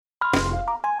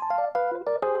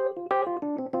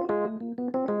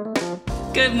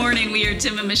Good morning. We are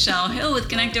Tim and Michelle Hill with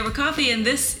Connect Over Coffee, and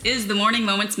this is the Morning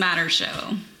Moments Matter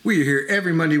show. We are here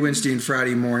every Monday, Wednesday, and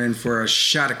Friday morning for a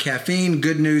shot of caffeine,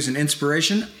 good news, and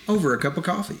inspiration over a cup of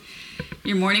coffee.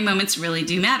 Your morning moments really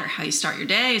do matter. How you start your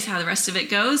day is how the rest of it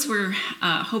goes. We're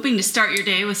hoping to start your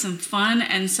day with some fun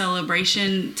and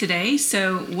celebration today.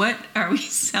 So what are we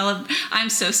celebrating? I'm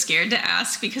so scared to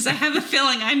ask because I have a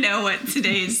feeling I know what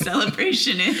today's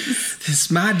celebration is.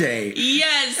 It's my day.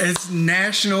 Yes. It's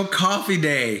National Coffee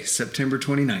Day, September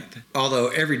 29th. Although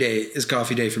every day is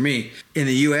Coffee Day for me. In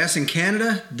the U.S. and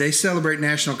Canada, they celebrate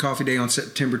National Coffee Day on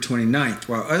September 29th,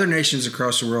 while other nations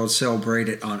across the world celebrate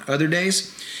it on other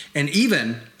days. And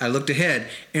even, I looked ahead,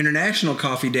 International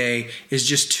Coffee Day is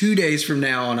just 2 days from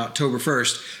now on October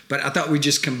 1st, but I thought we'd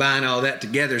just combine all that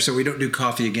together so we don't do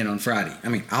coffee again on Friday. I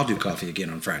mean, I'll do coffee again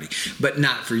on Friday, but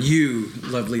not for you,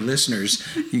 lovely listeners.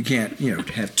 You can't,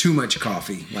 have too much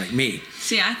coffee like me.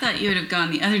 See, I thought you would have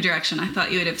gone the other direction. I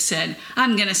thought you would have said,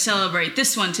 I'm going to celebrate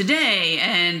this one today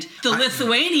and the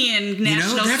Lithuanian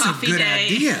National Coffee Day. That's a good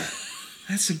idea.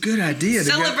 That's a good idea.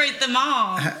 Celebrate them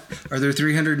all. Are there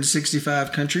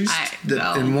 365 countries?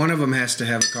 No. And one of them has to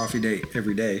have a coffee day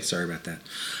every day. Sorry about that.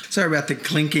 Sorry about the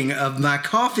clinking of my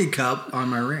coffee cup on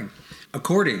my ring.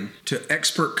 According to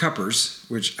Expert Cuppers,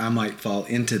 which I might fall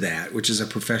into that, which is a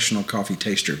professional coffee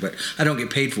taster, but I don't get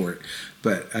paid for it.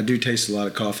 But I do taste a lot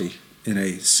of coffee in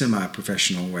a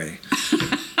semi-professional way.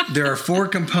 There are 4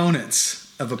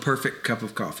 components of a perfect cup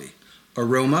of coffee: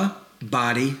 aroma,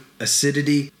 body,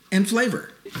 acidity, and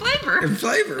flavor.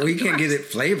 Flavor. We can't get it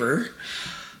flavor.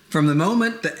 From the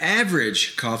moment the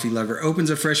average coffee lover opens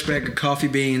a fresh bag of coffee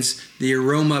beans, the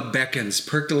aroma beckons,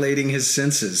 percolating his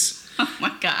senses. Oh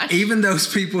my gosh. Even those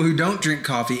people who don't drink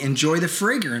coffee enjoy the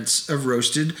fragrance of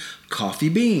roasted coffee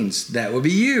beans. That would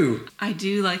be you. I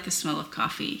do like the smell of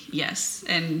coffee, yes.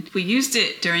 And we used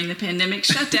it during the pandemic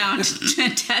shutdown to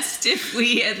test if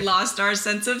we had lost our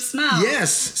sense of smell.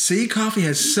 Yes. See, coffee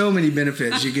has so many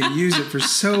benefits. You can use it for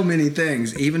so many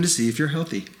things, even to see if you're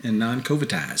healthy and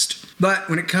non-COVIDized. But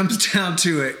when it comes down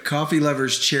to it, coffee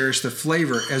lovers cherish the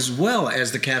flavor as well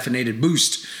as the caffeinated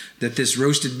boost that this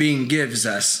roasted bean gives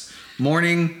us.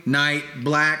 Morning, night,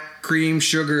 black, cream,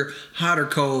 sugar, hot or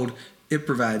cold, it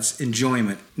provides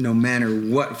enjoyment no matter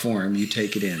what form you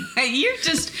take it in. Hey, you're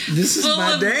just This is full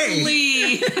my of day.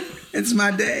 glee. It's my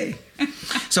day.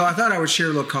 So I thought I would share a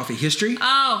little coffee history.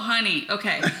 Oh, honey.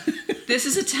 Okay. This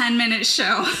is a 10-minute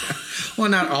show. Well,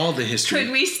 not all the history.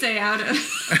 Could we stay out of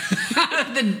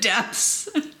the depths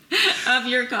of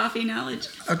your coffee knowledge?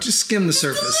 I'll just skim the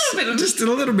surface. Just a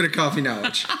little bit of coffee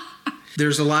knowledge.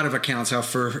 There's a lot of accounts how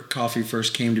coffee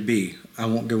first came to be. I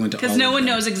won't go into all of them. Because no one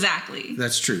knows exactly.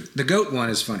 That's true. The goat one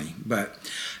is funny. But,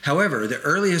 however, the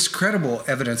earliest credible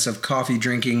evidence of coffee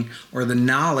drinking or the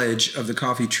knowledge of the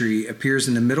coffee tree appears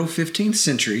in the middle 15th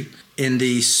century in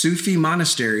the Sufi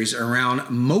monasteries around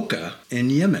Mocha in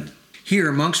Yemen.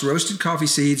 Here, monks roasted coffee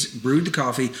seeds, brewed the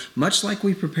coffee, much like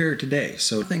we prepare it today,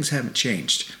 so things haven't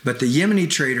changed. But the Yemeni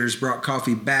traders brought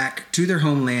coffee back to their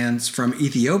homelands from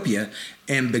Ethiopia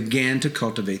and began to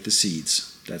cultivate the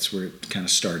seeds. That's where it kind of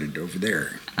started over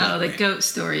there. Oh, the goat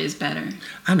story is better.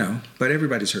 I know, but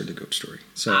everybody's heard the goat story.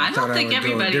 So I don't think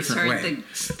everybody's heard way.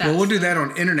 Well, we'll do that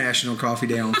on International Coffee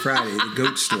Day on Friday, the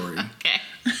goat story. Okay.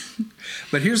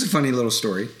 But here's a funny little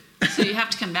story. So you have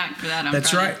to come back for that on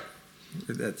That's Friday. right.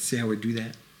 See how we do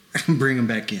that? Bring them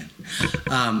back in.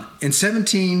 In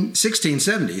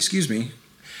 1670,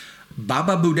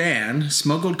 Baba Budan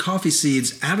smuggled coffee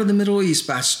seeds out of the Middle East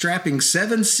by strapping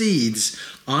 7 seeds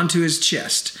onto his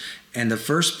chest. And the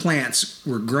first plants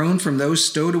were grown from those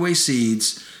stowed away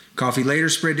seeds. Coffee later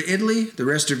spread to Italy, the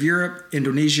rest of Europe,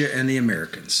 Indonesia, and the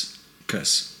Americas.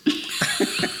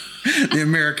 The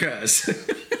Americas.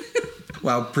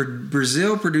 While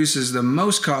Brazil produces the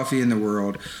most coffee in the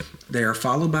world, they are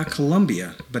followed by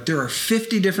Colombia. But there are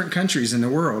 50 different countries in the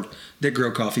world that grow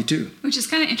coffee too. Which is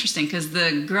kind of interesting because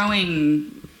the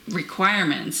growing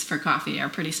requirements for coffee are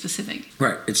pretty specific.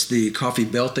 Right. It's the coffee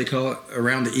belt, they call it,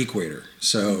 around the equator.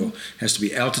 So it has to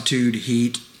be altitude,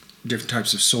 heat, different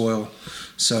types of soil.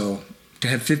 So to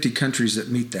have 50 countries that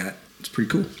meet that, it's pretty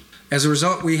cool. As a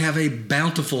result, we have a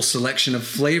bountiful selection of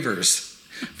flavors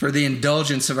for the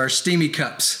indulgence of our steamy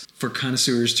cups for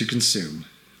connoisseurs to consume.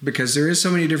 Because there is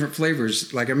so many different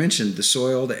flavors. Like I mentioned, the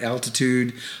soil, the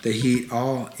altitude, the heat,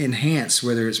 all enhance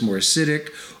whether it's more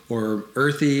acidic or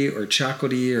earthy or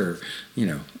chocolatey or,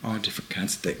 all different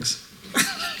kinds of things.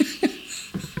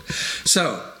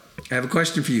 So, I have a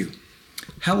question for you.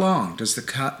 How long does the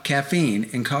caffeine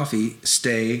in coffee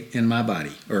stay in my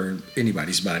body or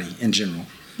anybody's body in general?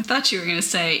 I thought you were going to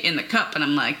say in the cup, and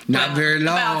I'm like, not very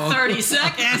long. About 30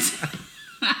 seconds.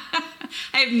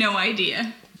 have no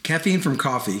idea. Caffeine from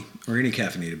coffee, or any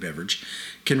caffeinated beverage,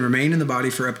 can remain in the body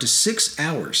for up to 6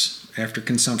 hours after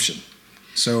consumption.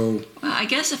 So, Well, I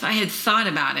guess if I had thought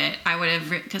about it, I would have,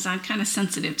 because I'm kind of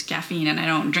sensitive to caffeine and I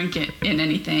don't drink it in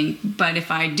anything. But if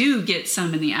I do get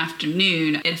some in the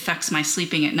afternoon, it affects my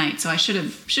sleeping at night. So I should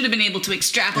have been able to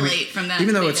extrapolate from that.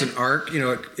 even though data. it's an arc,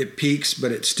 it peaks,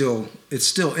 but it's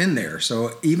still in there.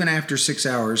 So even after 6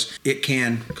 hours, it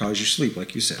can cause you sleep,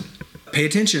 like you said. Pay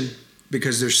attention,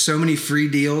 because there's so many free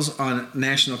deals on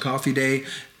National Coffee Day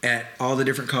at all the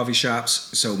different coffee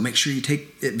shops. So make sure you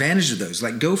take advantage of those.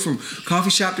 Like, go from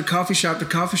coffee shop to coffee shop to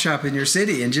coffee shop in your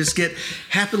city and just get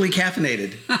happily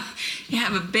caffeinated. You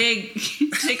have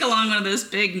take along one of those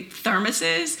big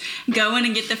thermoses, go in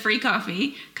and get the free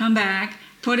coffee, come back,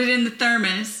 put it in the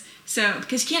thermos. So,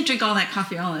 because you can't drink all that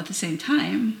coffee all at the same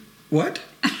time. What?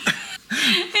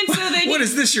 And so then What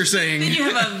is this you're saying? Then you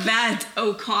have a vat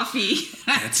of coffee.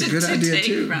 That's a good idea, take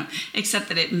too. From, except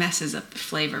that it messes up the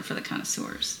flavor for the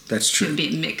connoisseurs. That's It true. would be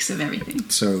a mix of everything.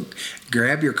 So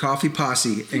grab your coffee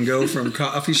posse and go from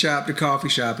coffee shop to coffee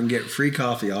shop and get free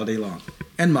coffee all day long.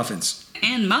 And muffins.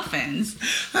 And muffins.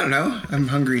 I don't know. I'm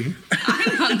hungry.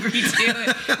 I'm hungry too.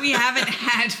 We haven't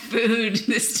had food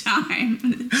this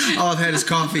time. All I've had is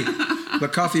coffee.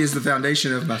 But coffee is the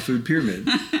foundation of my food pyramid.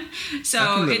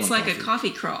 So live it's on like a coffee.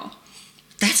 coffee crawl.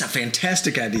 That's a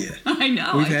fantastic idea. I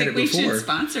know. We've I had think it we before. should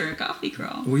sponsor a coffee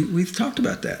crawl. We've talked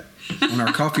about that on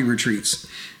our coffee retreats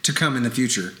to come in the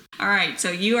future. All right. So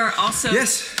you are also.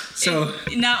 Yes. So,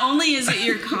 Not only is it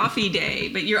your coffee day,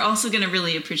 but you're also going to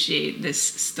really appreciate this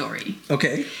story.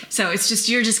 okay. So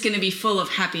you're just going to be full of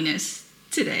happiness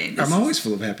today. I'm always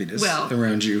full of happiness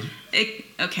around you.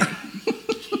 Okay.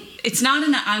 It's not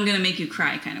in a I'm going to make you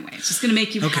cry kind of way. It's just going to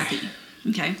make you Okay. happy.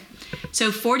 Okay.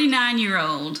 So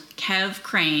 49-year-old Kev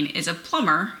Crane is a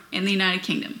plumber in the United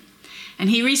Kingdom. And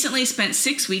he recently spent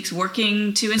 6 weeks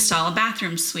working to install a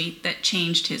bathroom suite that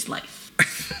changed his life.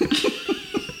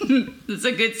 That's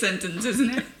a good sentence, isn't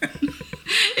it?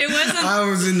 It wasn't. I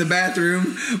was in the bathroom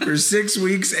for 6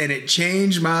 weeks and it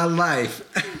changed my life.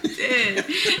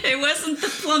 It wasn't the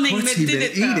plumbing What's that he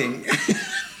did been it, though. eating?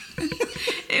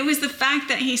 It was the fact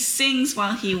that he sings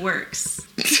while he works.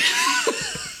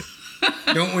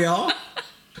 Don't we all?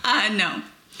 No.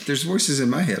 There's voices in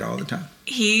my head all the time.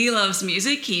 He loves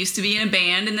music. He used to be in a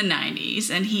band in the 90s,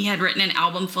 and he had written an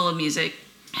album full of music.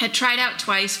 Had tried out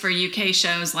twice for UK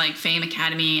shows like Fame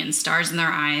Academy and Stars in Their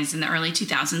Eyes in the early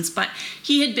 2000s, but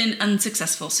he had been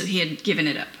unsuccessful, so he had given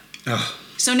it up. Oh,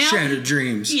 So now, shattered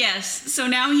dreams. yes, so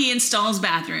now he installs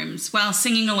bathrooms while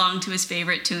singing along to his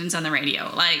favorite tunes on the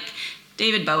radio, like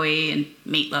David Bowie and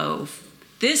Meatloaf.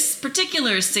 This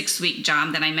particular 6-week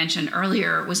job that I mentioned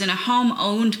earlier was in a home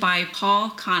owned by Paul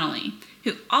Connolly,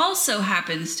 who also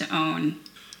happens to own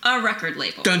a record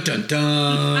label. Dun dun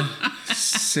dun.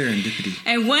 Serendipity.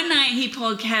 And one night he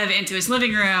pulled Kev into his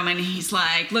living room and he's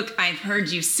like, look, I've heard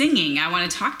you singing. I want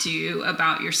to talk to you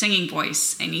about your singing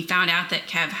voice. And he found out that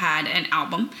Kev had an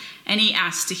album and he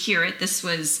asked to hear it. This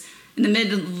was in the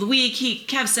middle of the week.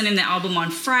 Kev sent him the album on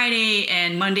Friday,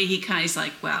 and Monday he's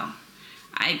like, well,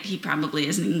 he probably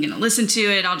isn't even going to listen to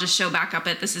it. I'll just show back up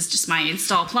this is just my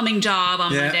install plumbing job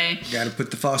on Monday. Got to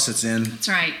put the faucets in. That's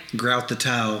right. Grout the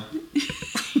towel.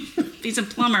 If he's a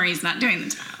plumber, he's not doing the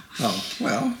tile. Oh,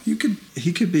 well, he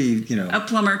could be, A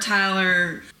plumber,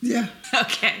 Tyler. yeah.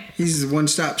 Okay. He's a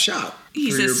one-stop shop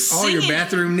He's for a all your singing-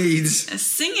 bathroom needs. A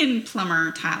singing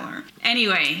plumber, Tyler.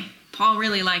 Anyway, Paul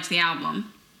really liked the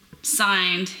album,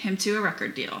 signed him to a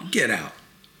record deal. Get out.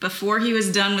 Before he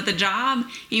was done with the job,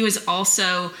 he was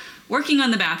also working on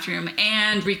the bathroom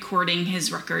and recording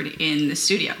his record in the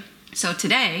studio. So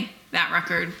today, that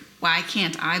record, Why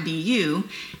Can't I Be You,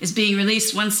 is being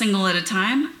released one single at a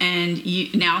time, and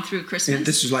now through Christmas. And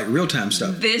this is like real-time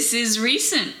stuff. This is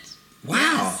recent.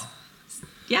 Wow. Yes.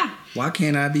 Yeah. Why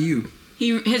can't I be you?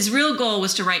 His real goal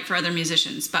was to write for other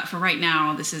musicians, but for right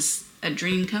now, this is a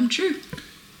dream come true.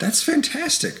 That's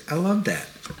fantastic. I love that.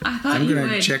 I thought I'm you going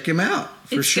to would. check him out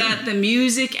for It's sure. got the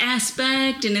music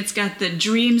aspect, and it's got the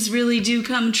dreams really do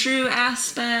come true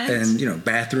aspect. And,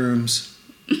 bathrooms.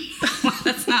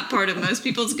 That's not part of most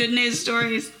people's good news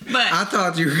stories. But I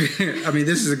thought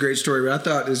this is a great story, but I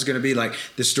thought it was going to be like,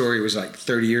 this story was like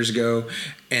 30 years ago,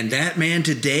 and that man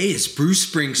today is Bruce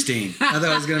Springsteen. I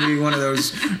thought it was going to be one of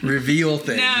those reveal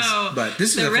things. no, But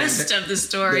this is the rest of the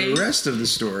story. The rest of the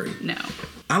story. No.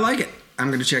 I like it. I'm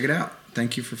going to check it out.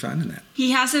 Thank you for finding that.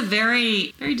 He has a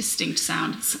very, very distinct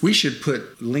sound. We should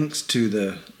put links to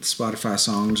the Spotify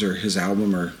songs or his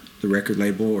album or the record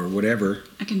label or whatever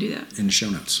I can do that. in the show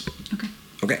notes. Okay.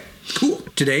 Okay, cool.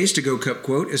 Today's To Go Cup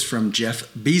quote is from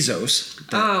Jeff Bezos.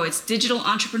 Oh, it's Digital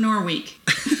Entrepreneur Week.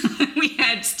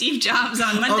 had Steve Jobs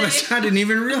on Monday. Oh, I didn't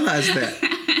even realize that.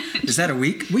 Is that a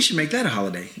week? We should make that a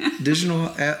holiday.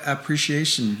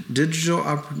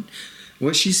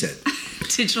 What she said.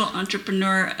 Digital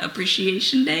Entrepreneur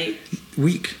Appreciation Day.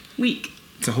 Week.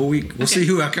 It's a whole week. We'll see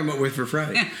who I come up with for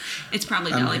Friday. It's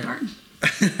probably Dolly Parton.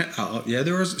 Oh, yeah,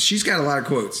 she's got a lot of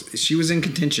quotes. She was in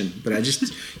contention, but I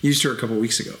just used her a couple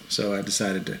weeks ago. So I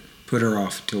decided to put her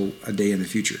off till a day in the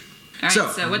future. All right,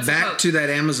 so what's the back quote? to that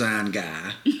Amazon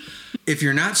guy. If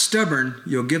you're not stubborn,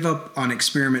 you'll give up on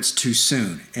experiments too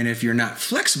soon. And if you're not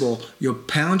flexible, you'll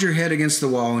pound your head against the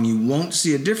wall and you won't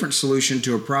see a different solution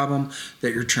to a problem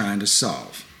that you're trying to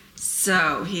solve.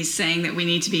 So he's saying that we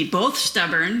need to be both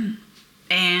stubborn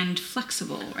and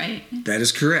flexible, right? That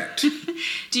is correct.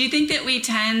 Do you think that we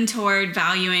tend toward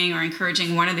valuing or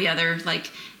encouraging one or the other,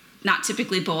 like not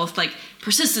typically both, like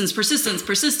persistence,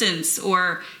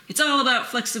 or it's all about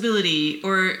flexibility,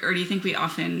 or do you think we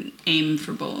often aim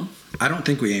for both? I don't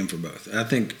think we aim for both. I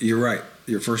think you're right.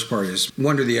 Your first part is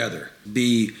one or the other.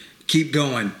 Keep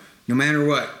going. No matter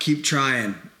what, keep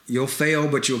trying. You'll fail,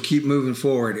 but you'll keep moving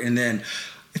forward. And then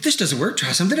if this doesn't work,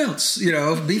 try something else.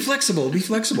 Be flexible.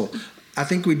 I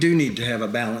think we do need to have a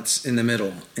balance in the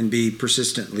middle and be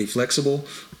persistently flexible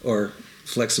or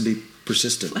flexibly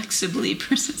persistent. Flexibly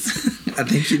persistent. I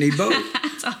think you need both.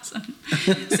 That's awesome.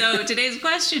 So today's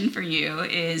question for you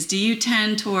is, do you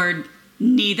tend toward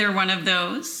neither one of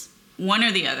those, one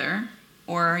or the other,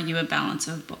 or are you a balance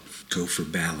of both? Go for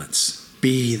balance.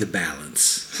 Be the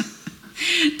balance.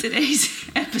 Today's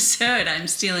episode, I'm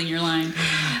stealing your line.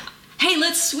 Hey,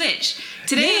 let's switch.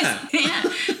 Today's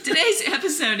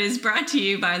episode is brought to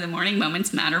you by the Morning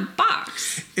Moments Matter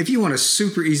box. If you want a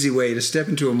super easy way to step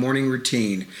into a morning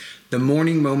routine, the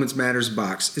Morning Moments Matters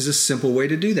box is a simple way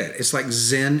to do that. It's like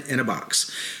Zen in a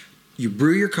box. You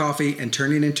brew your coffee and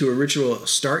turn it into a ritual to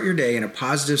start your day in a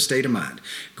positive state of mind.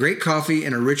 Great coffee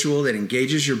and a ritual that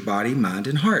engages your body, mind,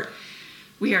 and heart.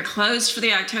 We are closed for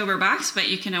the October box, but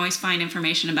you can always find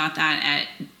information about that at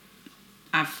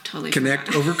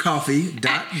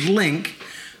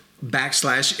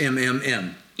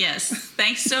connectovercoffee.link/MMM. Yes.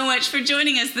 Thanks so much for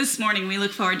joining us this morning. We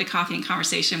look forward to coffee and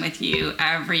conversation with you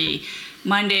every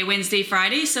Monday, Wednesday,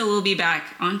 Friday. So we'll be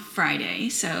back on Friday.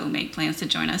 So make plans to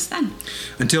join us then.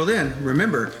 Until then,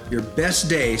 remember, your best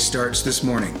day starts this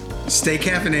morning. Stay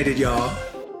caffeinated, y'all.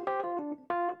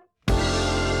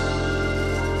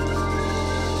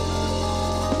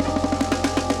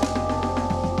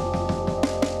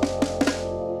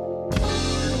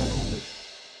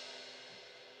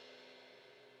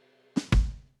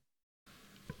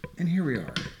 And here we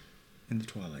are in the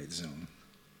Twilight Zone.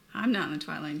 I'm not in the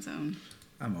Twilight Zone.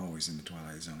 I'm always in the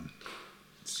Twilight Zone.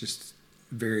 It's just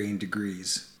varying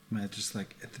degrees. Am I just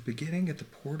like at the beginning, at the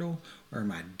portal, or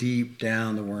am I deep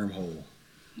down the wormhole?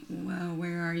 Well,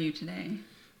 where are you today?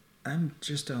 I'm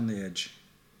just on the edge.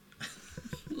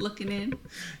 Looking in?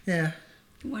 Yeah.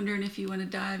 Wondering if you want to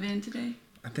dive in today?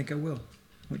 I think I will.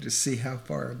 We'll just see how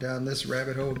far down this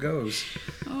rabbit hole goes.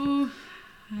 Oh,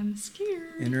 I'm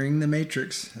scared. Entering the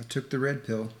Matrix. I took the red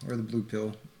pill, or the blue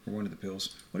pill, or one of the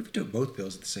pills. What if you took both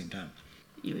pills at the same time?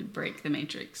 You would break the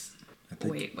Matrix.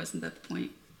 Wait, wasn't that the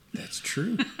point? That's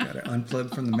true. Got to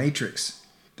unplug from the Matrix.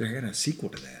 They're got a sequel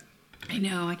to that. I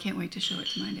know. I can't wait to show it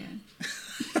to my dad.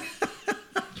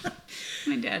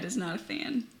 My dad is not a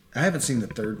fan. I haven't seen the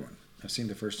third one. I've seen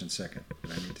the first and second,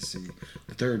 but I need to see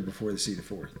the third before I see the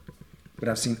fourth. But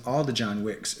I've seen all the John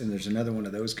Wicks, and there's another one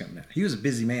of those coming out. He was a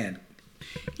busy man.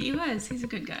 He was. He's a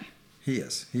good guy. He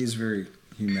is. He's very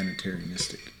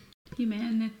humanitarianistic.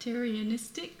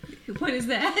 Humanitarianistic? What is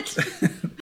that?